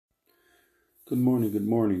Good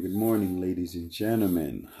morning, ladies and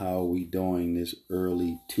gentlemen. How are we doing this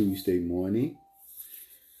early Tuesday morning?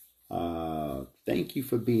 Thank you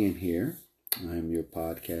for being here. I am your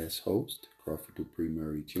podcast host, Crawford Dupree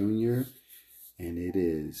Murray Jr., and it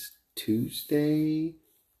is Tuesday,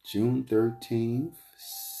 June 13th,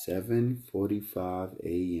 7:45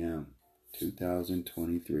 a.m.,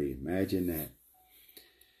 2023. Imagine that.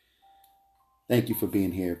 Thank you for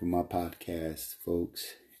being here for my podcast,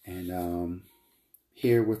 folks. And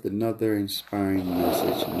here with another inspiring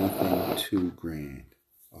message, nothing too grand.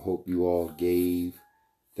 I hope you all gave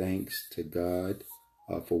thanks to God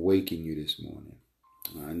for waking you this morning.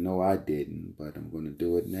 I know I didn't, but I'm going to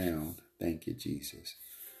do it now. Thank you, Jesus,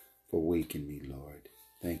 for waking me, Lord.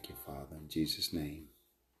 Thank you, Father, in Jesus' name.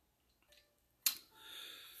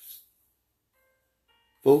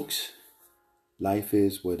 Folks, life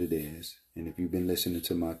is what it is. And if you've been listening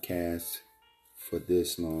to my cast for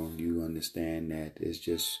this long, you understand that it's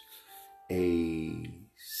just a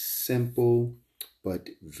simple but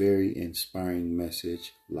very inspiring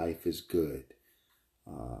message. Life is good.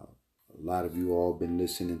 A lot of you all been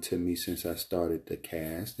listening to me since I started the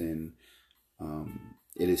cast, and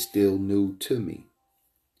it is still new to me.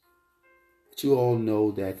 But you all know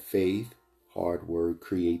that faith, hard work,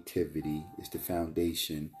 creativity is the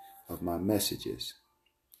foundation of my messages.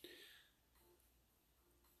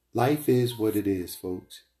 Life is what it is,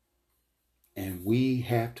 folks. And we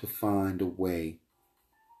have to find a way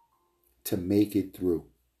to make it through.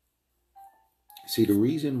 See, the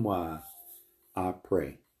reason why I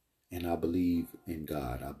pray and I believe in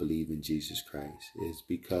God, I believe in Jesus Christ, is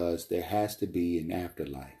because there has to be an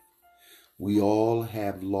afterlife. We all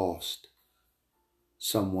have lost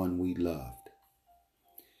someone we loved.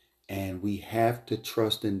 And we have to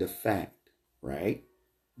trust in the fact, right,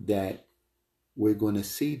 that we're going to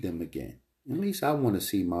see them again. At least I want to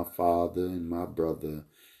see my father and my brother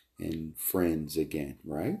and friends again,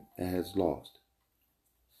 right? That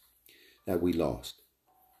we lost.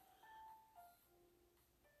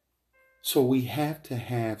 So we have to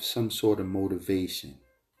have some sort of motivation,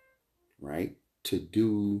 right, to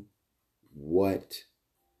do what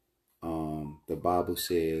the Bible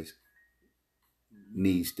says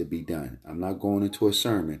needs to be done. I'm not going into a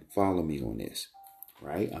sermon. Follow me on this,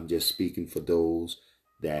 right? I'm just speaking for those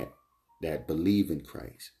that believe in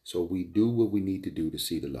Christ. So we do what we need to do to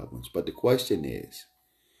see the loved ones. But the question is,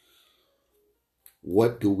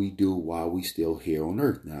 what do we do while we still here on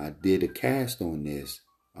earth? Now, I did a cast on this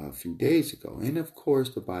a few days ago. And of course,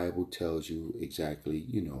 the Bible tells you exactly,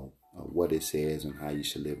 what it says and how you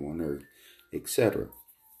should live on earth, etc.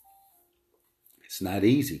 It's not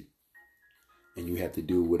easy. And you have to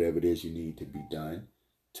do whatever it is you need to be done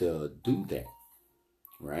to do that,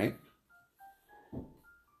 right?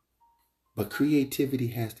 But creativity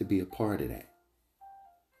has to be a part of that.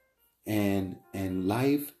 And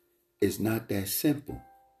life is not that simple.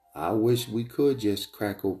 I wish we could just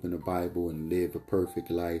crack open the Bible and live a perfect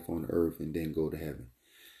life on earth and then go to heaven.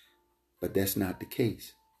 But that's not the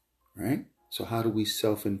case, right? So how do we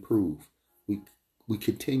self-improve? We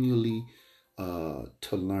continually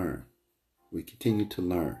to learn. We continue to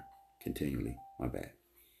learn continually. My bad.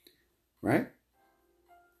 Right?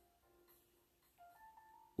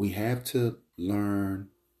 We have to learn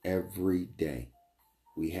every day.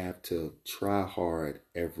 We have to try hard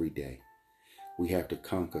every day. We have to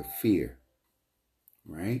conquer fear.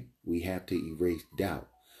 Right? We have to erase doubt.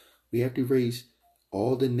 We have to erase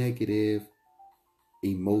all the negative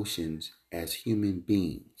emotions as human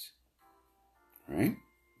beings. Right?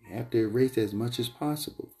 We have to erase as much as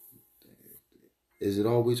possible. Is it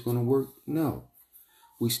always going to work? No.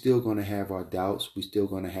 We're still going to have our doubts. We're still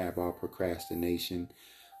going to have our procrastination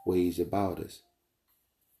ways about us.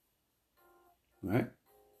 Right?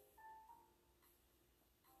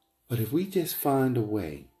 But if we just find a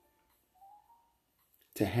way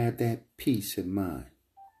to have that peace in mind,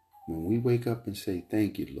 when we wake up and say,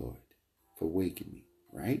 thank you, Lord, for waking me,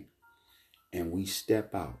 right? And we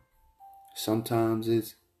step out. Sometimes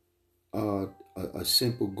it's a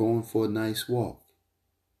simple going for a nice walk.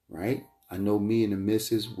 Right? I know me and the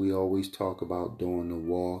missus, we always talk about doing the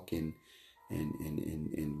walk and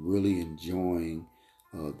really enjoying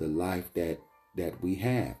the life that we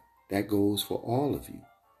have. That goes for all of you.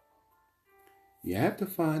 You have to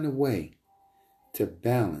find a way to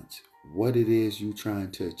balance what it is you're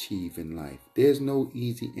trying to achieve in life. There's no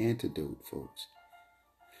easy antidote, folks.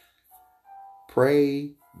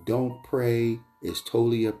 Pray, don't pray, it's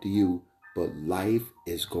totally up to you, but life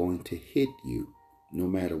is going to hit you. No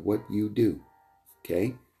matter what you do,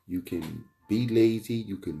 okay? You can be lazy,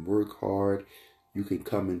 you can work hard, you can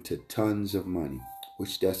come into tons of money.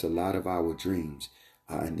 which that's a lot of our dreams.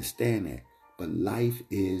 I understand that. But life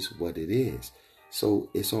is what it is. So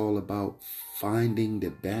it's all about finding the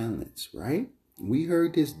balance, right? We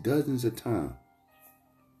heard this dozens of times.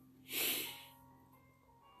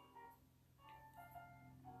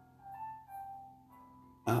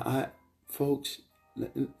 Folks,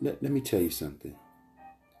 let me tell you something.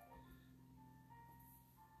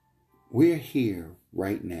 We're here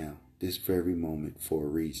right now, this very moment, for a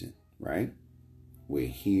reason, right? We're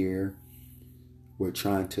here. We're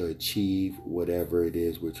trying to achieve whatever it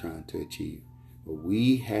is we're trying to achieve. But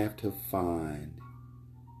we have to find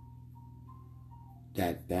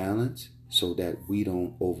that balance so that we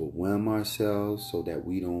don't overwhelm ourselves, so that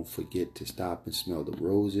we don't forget to stop and smell the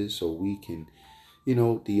roses, so we can,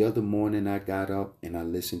 the other morning I got up and I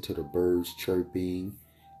listened to the birds chirping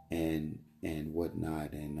and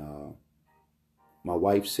whatnot. And my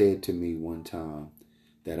wife said to me one time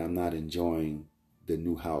that I'm not enjoying the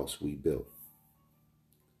new house we built.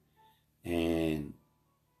 And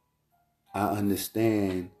I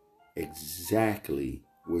understand exactly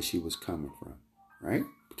where she was coming from, right?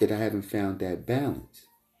 Because I haven't found that balance.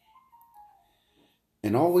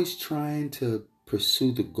 And always trying to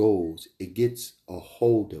pursue the goals, it gets a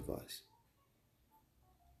hold of us.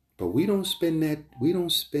 But we don't spend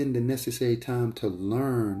the necessary time to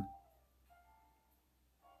learn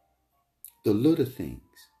the little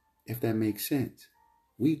things, if that makes sense.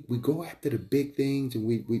 We go after the big things, and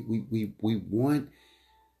we want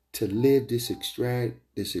to live this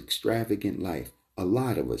extravagant life. A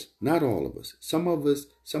lot of us, not all of us. Some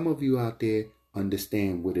of you out there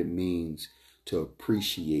understand what it means to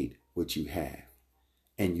appreciate what you have,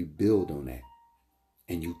 and you build on that,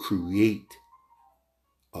 and you create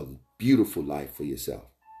a beautiful life for yourself.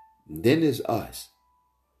 And then there's us.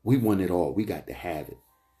 We want it all. We got to have it.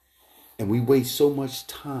 And we waste so much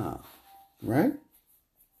time, right?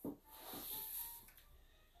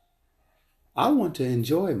 I want to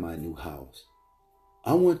enjoy my new house.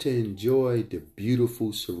 I want to enjoy the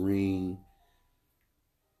beautiful, serene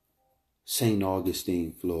St.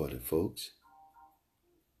 Augustine, Florida, folks.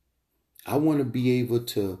 I want to be able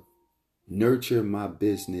to nurture my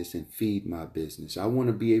business and feed my business. I want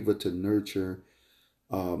to be able to nurture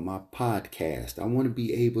my podcast. I want to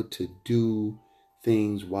be able to do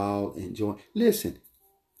things while enjoying. Listen,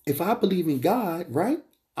 if I believe in God, right,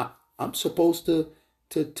 I'm supposed to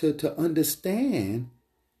understand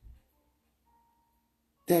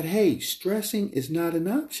that, hey, stressing is not an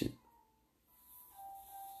option.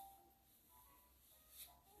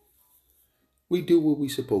 We do what we're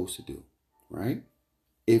supposed to do, right?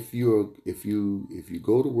 If you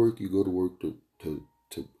go to work, you go to work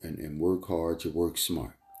and work hard, you work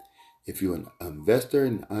smart. If you're an investor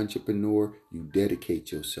and entrepreneur, you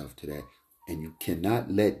dedicate yourself to that, and you cannot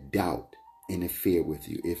let doubt interfere with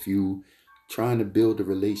you. If you trying to build a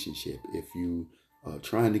relationship, if you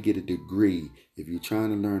trying to get a degree, if you're trying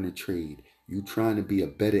to learn a trade, you're trying to be a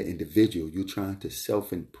better individual, you're trying to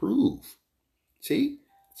self-improve. See?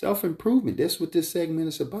 Self-improvement. That's what this segment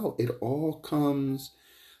is about. It all comes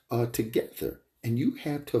together. And you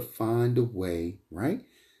have to find a way, right,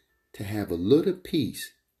 to have a little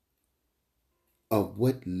piece of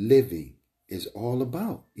what living is all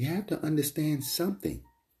about. You have to understand something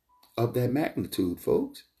of that magnitude,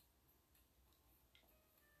 folks.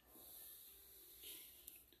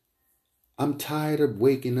 I'm tired of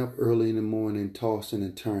waking up early in the morning, tossing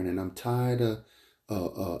and turning. I'm tired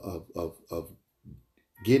of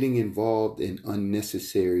getting involved in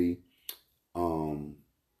unnecessary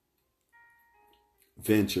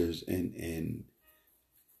ventures and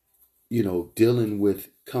dealing with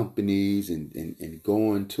companies and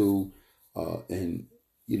going to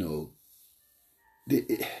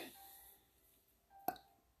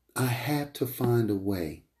I have to find a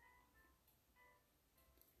way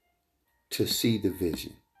to see the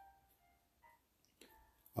vision.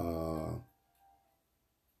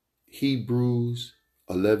 Hebrews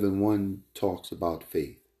 11:1 talks about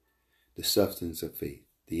faith, the substance of faith,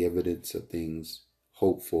 the evidence of things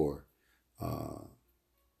hoped for.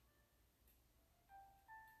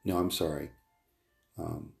 No, I'm sorry.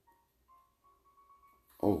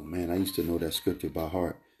 Oh man, I used to know that scripture by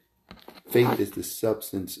heart. Faith is the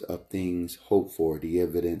substance of things hoped for, the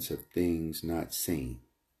evidence of things not seen.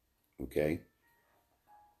 Okay.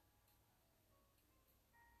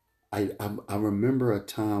 I remember a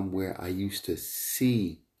time where I used to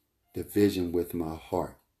see the vision with my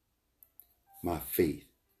heart, my faith,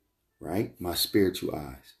 right? My spiritual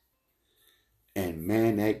eyes. And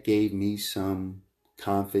man, that gave me some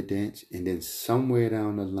confidence. And then somewhere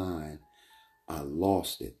down the line, I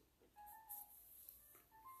lost it.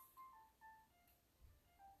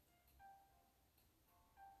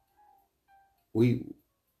 we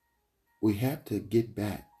we have to get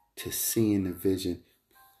back to seeing the vision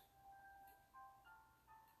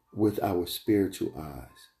with our spiritual eyes,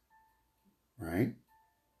 right?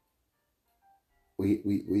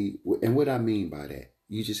 And what I mean by that,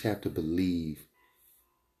 you just have to believe.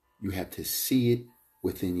 You have to see it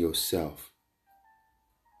within yourself.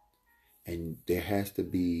 And there has to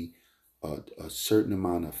be a certain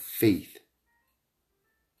amount of faith,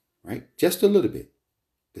 right? Just a little bit,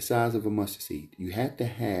 the size of a mustard seed. You have to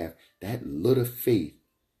have that little faith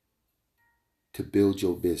to build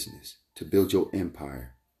your business, to build your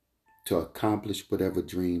empire, to accomplish whatever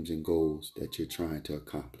dreams and goals that you're trying to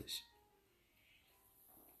accomplish.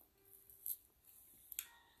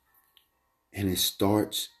 And it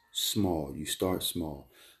starts small. You start small.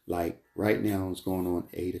 Like right now it's going on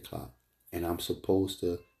 8 o'clock. And I was supposed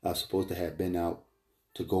to have been out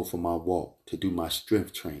to go for my walk, to do my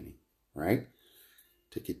strength training, right?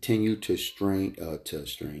 To continue to strength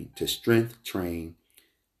train,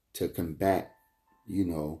 to combat,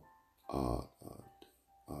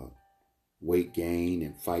 weight gain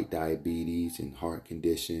and fight diabetes and heart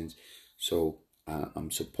conditions. So I'm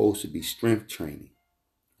supposed to be strength training,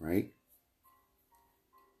 right?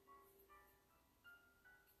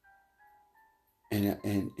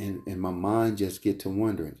 And my mind just get to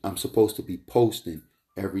wondering. I'm supposed to be posting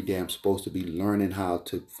every day. I'm supposed to be learning how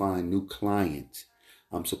to find new clients.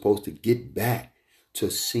 I'm supposed to get back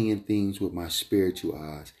to seeing things with my spiritual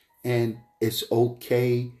eyes. And it's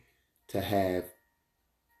okay to have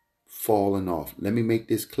fallen off. Let me make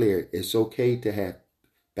this clear. It's okay to have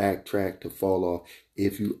backtracked, to fall off,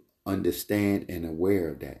 if you understand and aware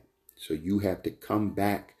of that. So you have to come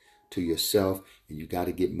back to yourself, and you got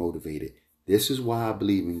to get motivated. This is why I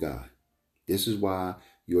believe in God. This is why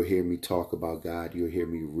you'll hear me talk about God. You'll hear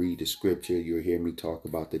me read the scripture. You'll hear me talk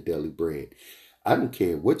about the daily bread. I don't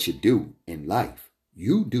care what you do in life.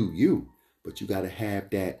 You do you. But you got to have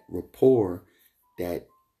that rapport, that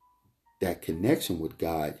connection with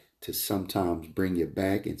God, to sometimes bring you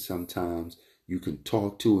back, and sometimes you can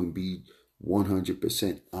talk to and be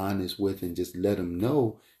 100% honest with, and just let him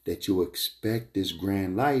know that you expect this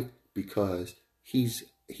grand life, because he's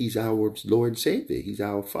our Lord and Savior. He's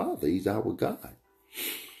our Father. He's our God.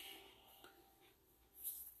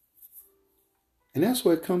 And that's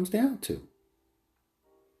what it comes down to.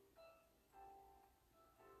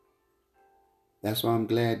 That's why I'm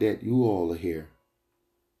glad that you all are here.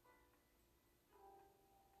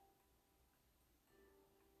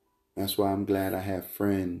 That's why I'm glad I have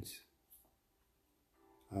friends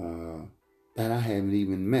that I haven't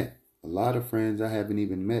even met. A lot of friends I haven't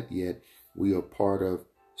even met yet. We are part of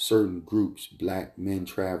certain groups, Black men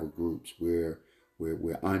travel groups, we're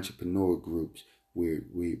entrepreneur groups, we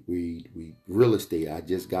real estate. I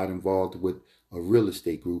just got involved with a real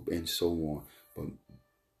estate group, and so on.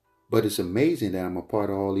 But it's amazing that I'm a part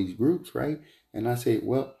of all these groups, right? And I say,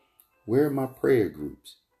 well, where are my prayer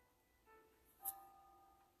groups?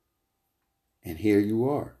 And here you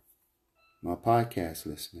are, my podcast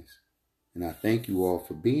listeners. And I thank you all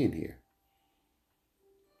for being here.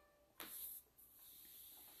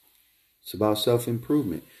 It's about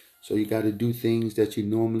self-improvement. So you got to do things that you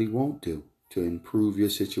normally won't do to improve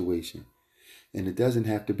your situation. And it doesn't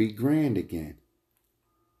have to be grand again.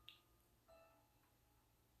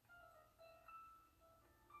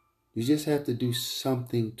 You just have to do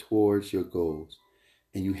something towards your goals.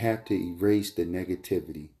 And you have to erase the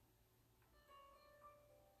negativity.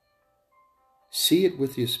 See it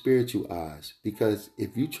with your spiritual eyes. Because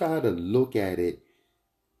if you try to look at it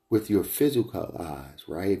with your physical eyes,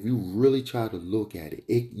 right? If you really try to look at it,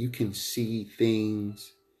 you can see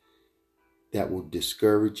things that will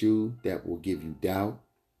discourage you, that will give you doubt,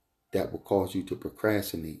 that will cause you to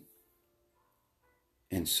procrastinate,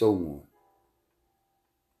 and so on.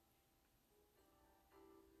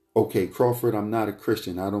 Okay, Crawford, I'm not a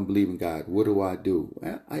Christian. I don't believe in God. What do I do?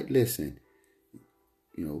 Well, listen,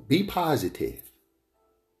 be positive,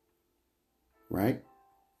 right?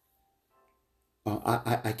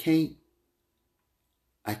 I can't,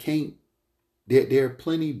 there are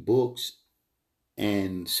plenty books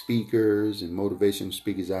and speakers and motivational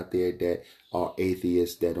speakers out there that are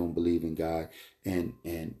atheists, that don't believe in God. And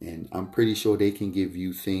I'm pretty sure they can give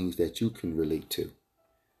you things that you can relate to.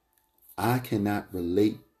 I cannot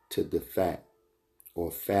relate to the fact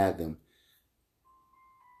or fathom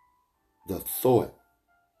the thought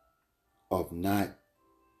of not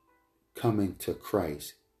coming to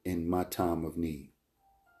Christ in my time of need.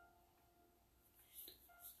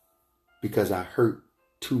 Because I hurt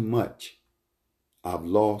too much. I've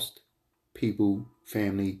lost people,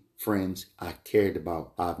 family, friends I cared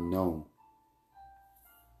about, I've known.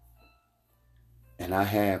 And I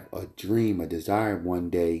have a dream, a desire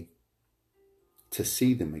one day to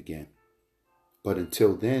see them again. But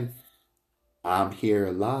until then, I'm here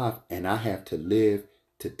alive and I have to live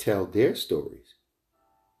to tell their stories.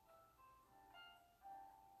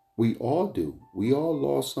 We all do. We all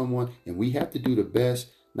lost someone, and we have to do the best,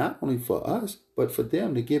 not only for us, but for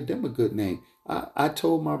them, to give them a good name. I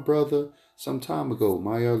told my brother some time ago,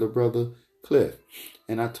 my other brother, Cliff,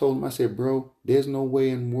 and I told him, I said, bro, there's no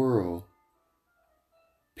way in the world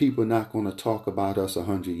people are not going to talk about us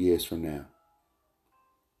 100 years from now.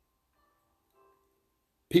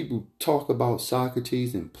 People talk about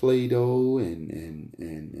Socrates and Plato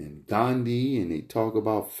and Gandhi, and they talk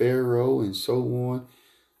about Pharaoh and so on.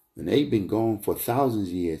 And they've been gone for thousands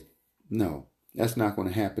of years. No, that's not going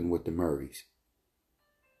to happen with the Murrays.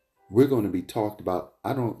 We're going to be talked about.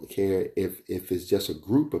 I don't care if it's just a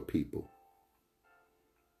group of people.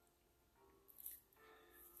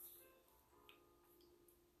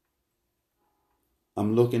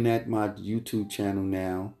 I'm looking at my YouTube channel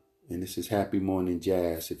now, and this is Happy Morning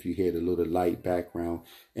Jazz. If you hear the little light background,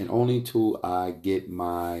 and only till I get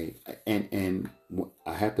my and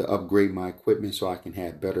I have to upgrade my equipment so I can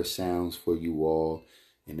have better sounds for you all,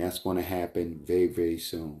 and that's going to happen very, very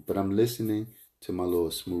soon. But I'm listening to my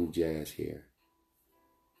little smooth jazz here,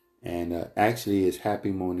 and actually, it's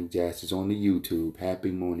Happy Morning Jazz. It's on the YouTube.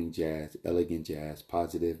 Happy Morning Jazz, Elegant Jazz,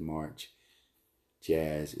 Positive March.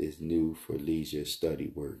 Jazz is new for leisure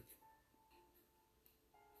study work.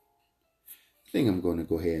 I think I'm going to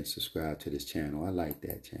go ahead and subscribe to this channel. I like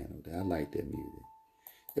that channel. I like that music.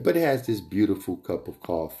 But it has this beautiful cup of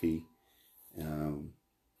coffee on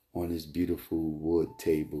this beautiful wooden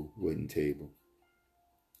table.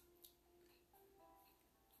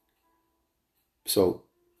 So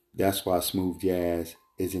that's why smooth jazz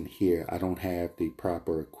isn't here. I don't have the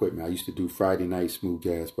proper equipment. I used to do Friday night smooth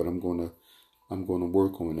jazz, but I'm going to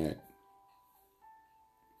work on that.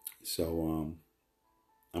 So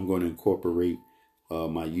I'm going to incorporate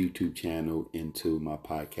my YouTube channel into my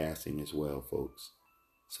podcasting as well, folks.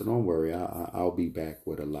 So don't worry, I'll be back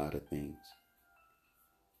with a lot of things.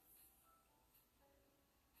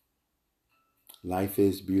 Life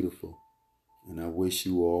is beautiful, and I wish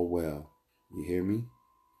you all well. You hear me?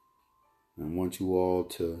 I want you all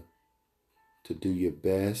to do your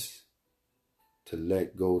best to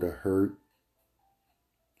let go the hurt,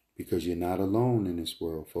 because you're not alone in this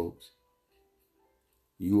world, folks.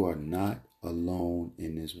 You are not alone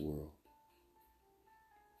in this world,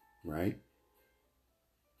 right?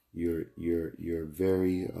 You're a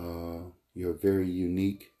very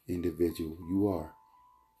unique individual. You are.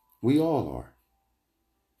 We all are,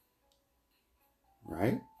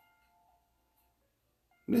 right?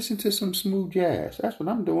 Listen to some smooth jazz. That's what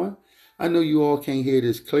I'm doing. I know you all can't hear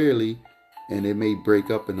this clearly, and it may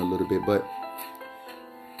break up in a little bit, but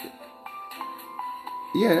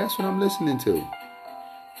yeah, that's what I'm listening to.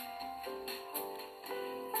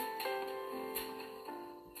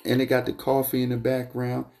 And they got the coffee in the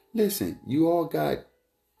background. Listen, you all got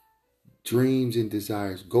dreams and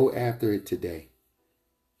desires. Go after it today.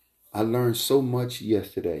 I learned so much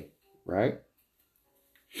yesterday, right?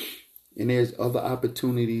 And there's other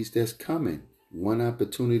opportunities that's coming. One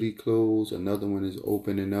opportunity closed, another one is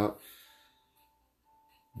opening up.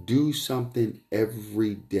 Do something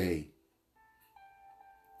every day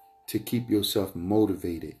to keep yourself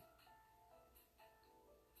motivated.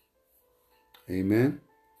 Amen.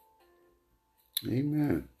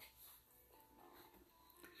 Amen.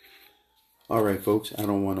 All right, folks, I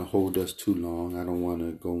don't want to hold us too long. I don't want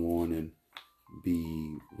to go on and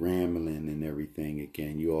be rambling and everything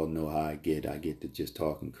again. You all know how I get. I get to just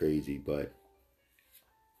talking crazy, but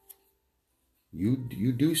you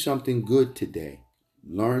do something good today.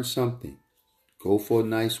 Learn something. Go for a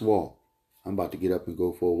nice walk. I'm about to get up and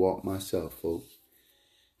go for a walk myself, folks.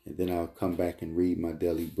 And then I'll come back and read my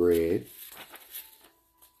daily bread.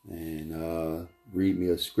 And read me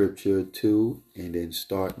a scripture or two. And then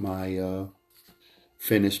start my,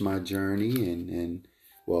 finish my journey. And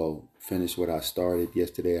finish what I started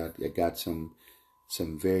yesterday. I got some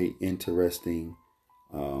very interesting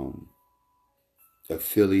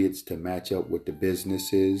affiliates to match up with the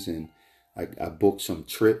businesses. And I booked some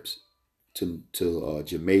trips to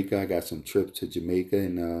Jamaica. I got some trips to Jamaica,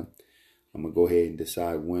 and I'm gonna go ahead and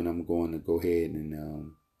decide when I'm going to go ahead and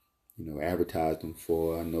advertise them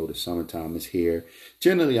for. I know the summertime is here.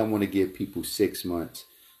 Generally, I want to give people 6 months,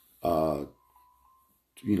 for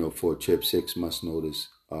a trip, 6 months notice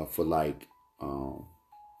for like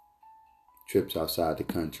trips outside the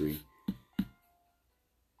country.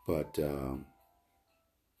 But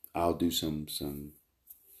I'll do some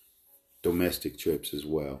domestic trips as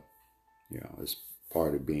well. It's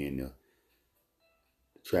part of being a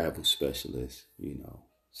travel specialist,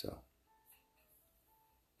 So,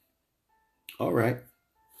 all right.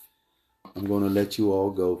 I'm going to let you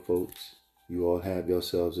all go, folks. You all have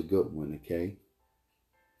yourselves a good one, okay?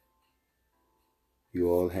 You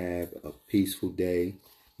all have a peaceful day.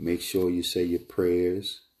 Make sure you say your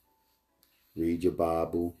prayers. Read your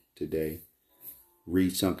Bible today.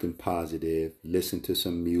 Read something positive. Listen to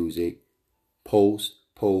some music. Post.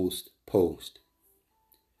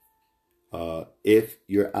 If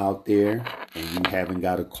you're out there and you haven't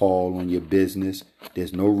got a call on your business,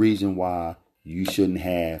 there's no reason why you shouldn't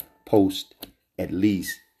have post at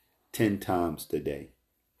least 10 times today.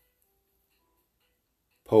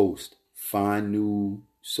 Post. Find new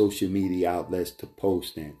social media outlets to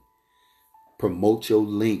post in. Promote your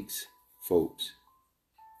links, folks.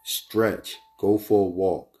 Stretch. Go for a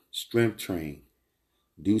walk. Strength train.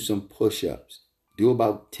 Do some push-ups. Do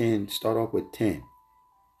about 10. Start off with 10.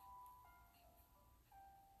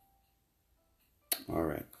 All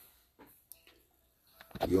right.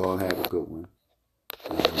 You all have a good one.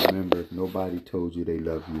 Remember, if nobody told you they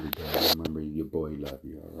love you today, remember your boy love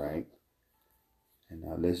you, all right? And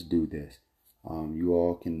now let's do this. You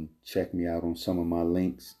all can check me out on some of my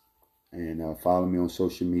links and follow me on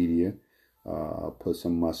social media. I'll put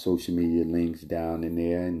some of my social media links down in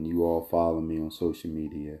there, and you all follow me on social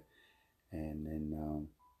media. And then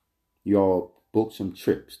you all book some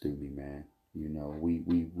trips through me, man.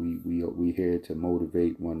 We here to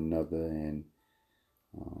motivate one another, and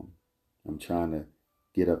I'm trying to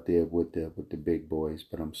get up there with the big boys,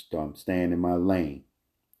 but I'm staying in my lane.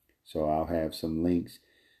 So I'll have some links.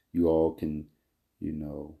 You all can,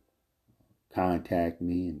 contact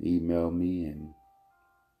me and email me and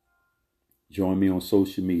join me on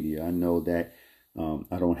social media. I know that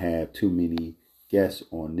I don't have too many guests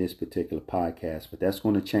on this particular podcast, but that's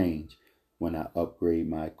going to change when I upgrade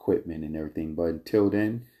my equipment and everything. But until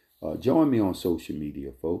then, join me on social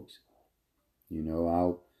media, folks.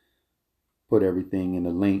 I'll put everything in a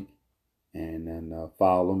link, and then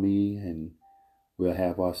follow me, and we'll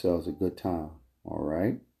have ourselves a good time. All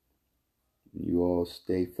right. You all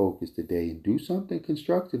stay focused today and do something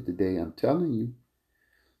constructive today. I'm telling you.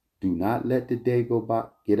 Do not let the day go by.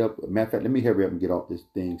 Get up. Matter of fact, let me hurry up and get off this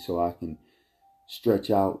thing so I can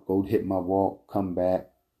stretch out, go hit my walk, come back,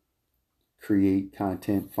 create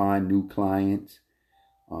content, find new clients,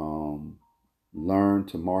 learn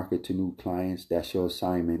to market to new clients. That's your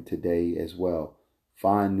assignment today as well.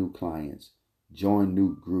 Find new clients, join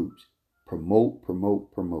new groups, promote.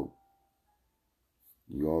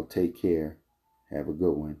 You all take care. Have a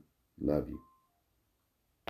good one. Love you.